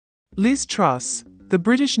Liz Truss, the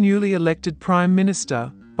British newly elected Prime Minister,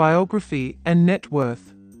 Biography and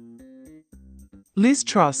Networth. Liz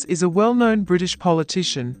Truss is a well-known British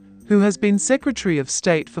politician who has been Secretary of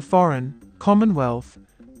State for Foreign, Commonwealth,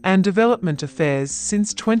 and Development Affairs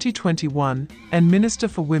since 2021 and Minister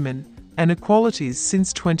for Women and Equalities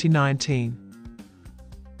since 2019.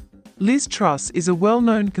 Liz Truss is a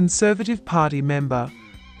well-known Conservative Party member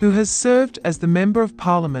who has served as the Member of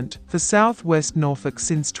Parliament for South West Norfolk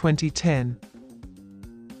since 2010.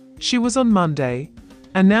 She was on Monday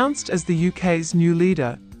announced as the UK's new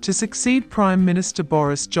leader to succeed Prime Minister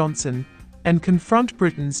Boris Johnson and confront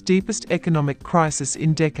Britain's deepest economic crisis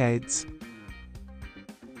in decades.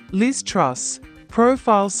 Liz Truss,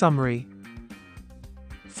 Profile Summary.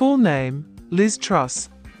 Full name, Liz Truss.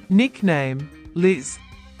 Nickname, Liz.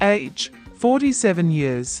 Age, 47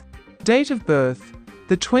 years. Date of birth,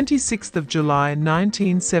 the 26th of July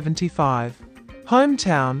 1975.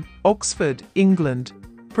 Hometown, Oxford, England.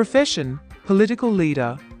 Profession, political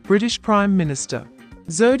leader, British Prime Minister.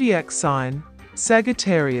 Zodiac sign,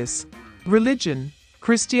 Sagittarius. Religion,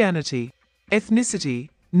 Christianity. Ethnicity,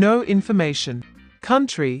 no information.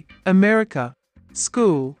 Country, America.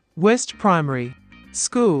 School, West Primary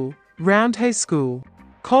School, Roundhay School.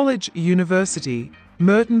 College, University,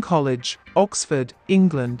 Merton College, Oxford,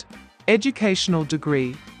 England. Educational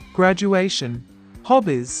degree, graduation.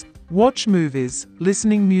 Hobbies, watch movies,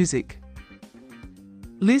 listening music.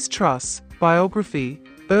 Liz Truss, biography,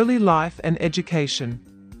 early life and education.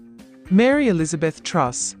 Mary Elizabeth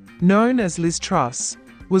Truss, known as Liz Truss,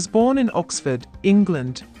 was born in Oxford,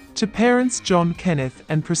 England, to parents John Kenneth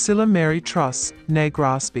and Priscilla Mary Truss, née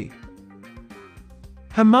Graspy.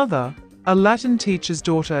 Her mother, a Latin teacher's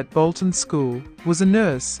daughter at Bolton School, was a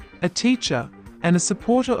nurse, a teacher, and a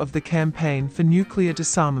supporter of the campaign for nuclear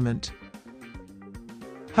disarmament.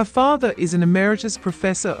 Her father is an emeritus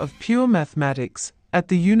professor of pure mathematics at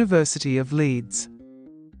the University of Leeds.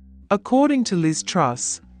 According to Liz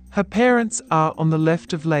Truss, her parents are on the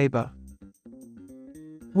left of Labour.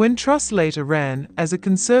 When Truss later ran as a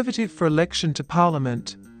Conservative for election to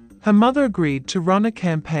Parliament, her mother agreed to run a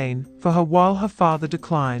campaign for her while her father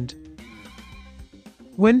declined.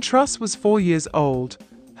 When Truss was 4 years old,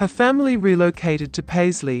 her family relocated to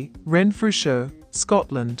Paisley, Renfrewshire,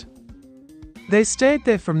 Scotland. They stayed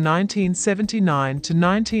there from 1979 to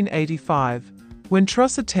 1985, when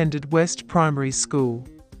Truss attended West Primary School.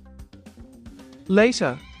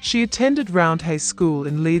 Later, she attended Roundhay School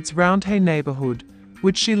in Leeds' Roundhay neighbourhood,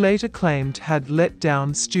 which she later claimed had let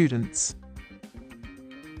down students.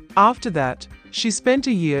 After that, she spent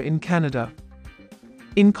a year in Canada.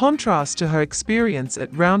 In contrast to her experience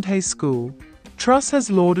at Roundhay School, Truss has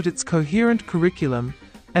lauded its coherent curriculum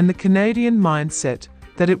and the Canadian mindset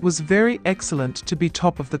that it was very excellent to be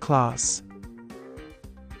top of the class.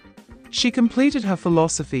 She completed her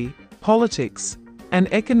philosophy, politics,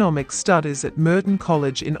 and economics studies at Merton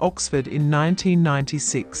College in Oxford in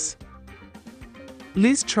 1996.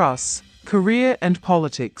 Liz Truss, career and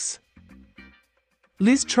politics.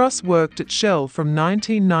 Liz Truss worked at Shell from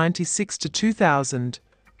 1996 to 2000,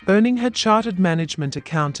 earning her Chartered Management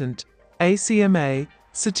Accountant (ACMA)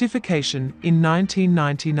 certification in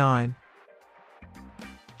 1999.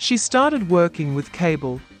 She started working with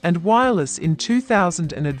cable and wireless in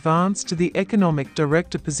 2000 and advanced to the Economic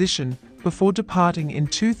Director position before departing in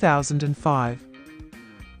 2005.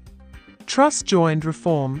 Truss joined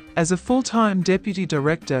Reform as a full-time Deputy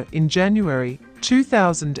Director in January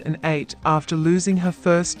 2008 after losing her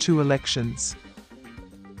first 2 elections.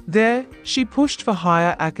 There, she pushed for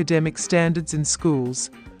higher academic standards in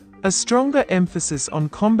schools, a stronger emphasis on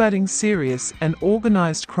combating serious and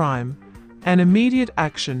organised crime, and immediate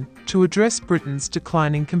action to address Britain's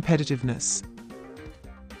declining competitiveness.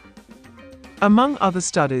 Among other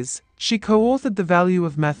studies, she co-authored The Value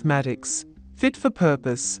of Mathematics, Fit for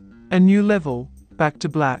Purpose, A New Level, Back to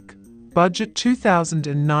Black, Budget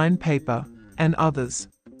 2009 paper, and others.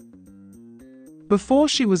 Before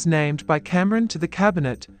she was named by Cameron to the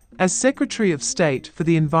Cabinet as Secretary of State for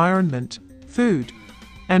the Environment, Food,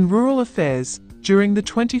 and Rural Affairs during the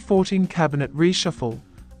 2014 Cabinet reshuffle,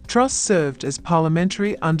 Truss served as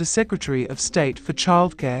Parliamentary Under-Secretary of State for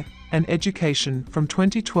Childcare and Education from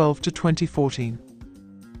 2012 to 2014.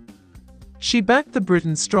 She backed the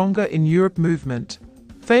Britain Stronger in Europe movement,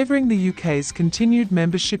 favouring the UK's continued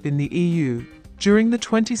membership in the EU during the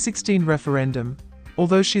 2016 referendum,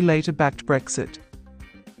 although she later backed Brexit.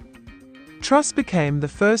 Truss became the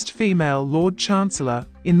first female Lord Chancellor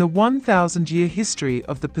in the 1,000-year history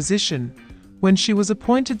of the position when she was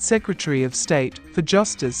appointed Secretary of State for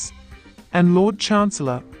Justice and Lord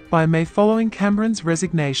Chancellor by May following Cameron's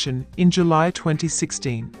resignation in July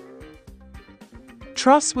 2016.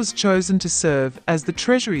 Truss was chosen to serve as the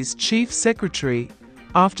Treasury's Chief Secretary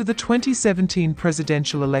after the 2017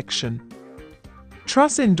 presidential election.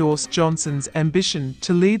 Truss endorsed Johnson's ambition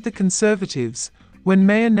to lead the Conservatives when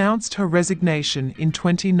May announced her resignation in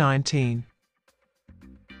 2019.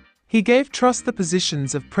 He gave Truss the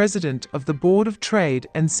positions of President of the Board of Trade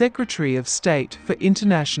and Secretary of State for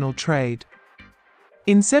International Trade.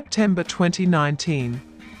 In September 2019,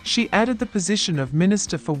 she added the position of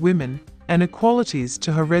Minister for Women and Equalities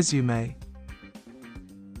to her resume.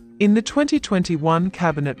 In the 2021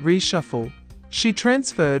 cabinet reshuffle, she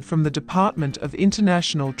transferred from the Department of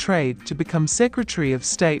International Trade to become Secretary of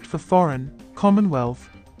State for Foreign, Commonwealth,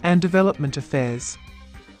 and Development Affairs.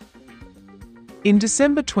 In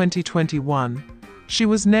December 2021, she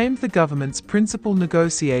was named the government's principal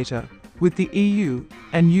negotiator with the EU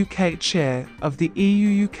and UK chair of the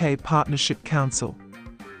EU-UK Partnership Council.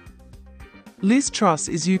 Liz Truss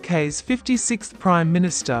is UK's 56th Prime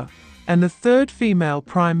Minister and the third female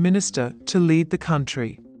Prime Minister to lead the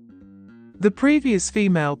country. The previous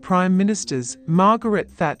female Prime Ministers,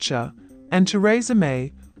 Margaret Thatcher and Theresa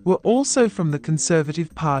May, were also from the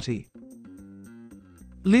Conservative Party.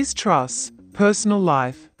 Liz Truss, personal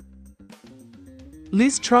life.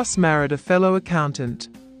 Liz Truss married a fellow accountant,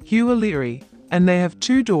 Hugh O'Leary, and they have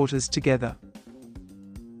 2 daughters together.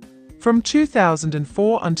 From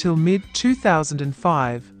 2004 until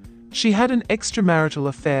mid-2005, she had an extramarital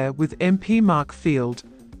affair with MP Mark Field,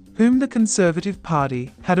 whom the Conservative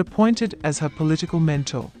Party had appointed as her political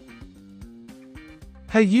mentor.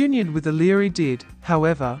 Her union with O'Leary did,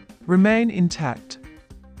 however, remain intact.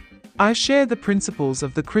 I share the principles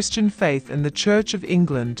of the Christian faith and the Church of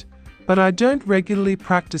England, but I don't regularly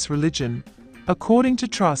practice religion, according to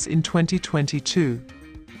Truss in 2022.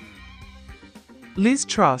 Liz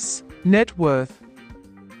Truss, net worth.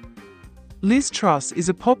 Liz Truss is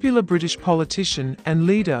a popular British politician and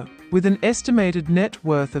leader with an estimated net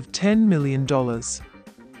worth of $10 million.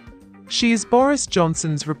 She is Boris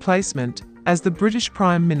Johnson's replacement as the British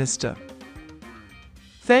Prime Minister.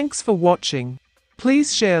 Thanks for watching.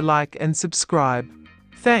 Please share, like and subscribe.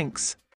 Thanks.